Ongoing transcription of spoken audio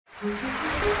The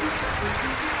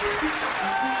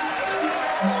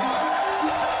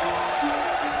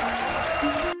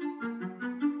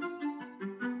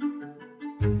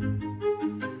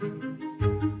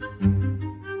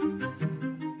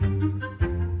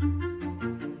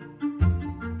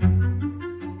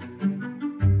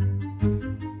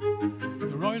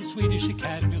Royal Swedish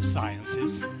Academy of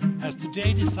Sciences has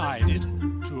today decided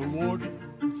to award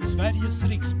Sveriges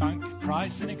Riksbank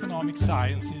Prize in Economic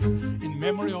Sciences in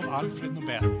memory of Alfred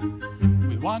Nobel,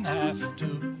 with one half to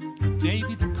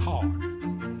David Card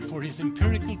for his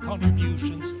empirical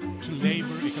contributions to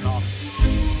labor economics,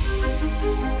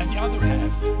 and the other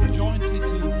half jointly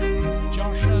to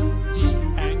Joshua D.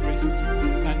 Angrist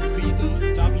and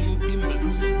Guido W.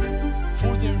 Imbens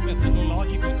for their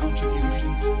methodological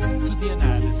contributions to the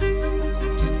analysis of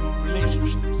causal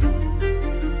relationships.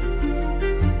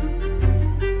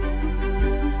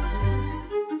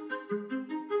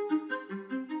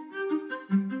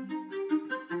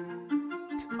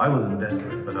 I wasn't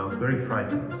desperate, but I was very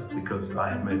frightened because I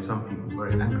had made some people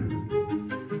very angry with me.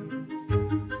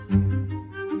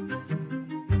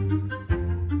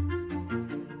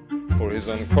 For his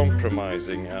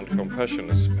uncompromising and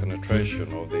compassionate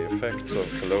penetration of the effects of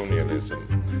colonialism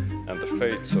and the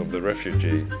fates of the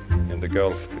refugee in the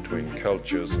gulf between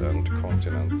cultures and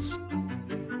continents.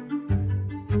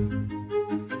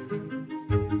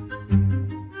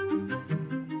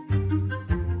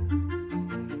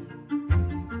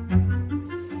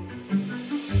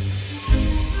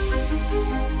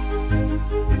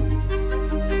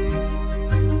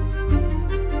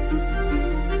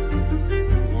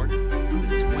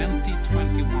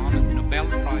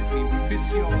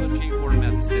 Physiology or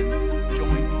medicine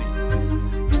jointly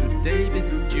to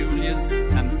David Julius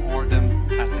and Arden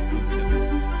Pattakutin.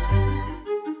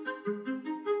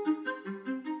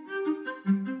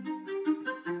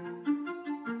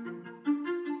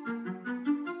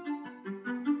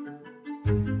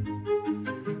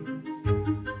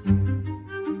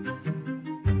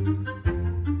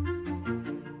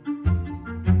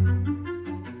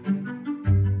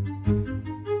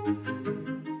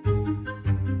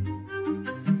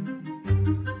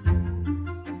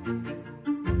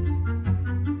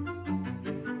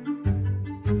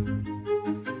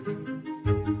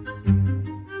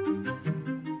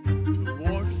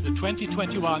 The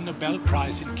 2021 Nobel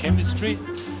Prize in Chemistry,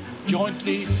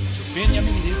 jointly to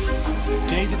Benjamin List,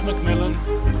 David Macmillan,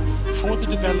 for the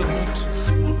development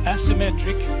of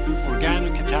asymmetric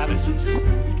organocatalysis.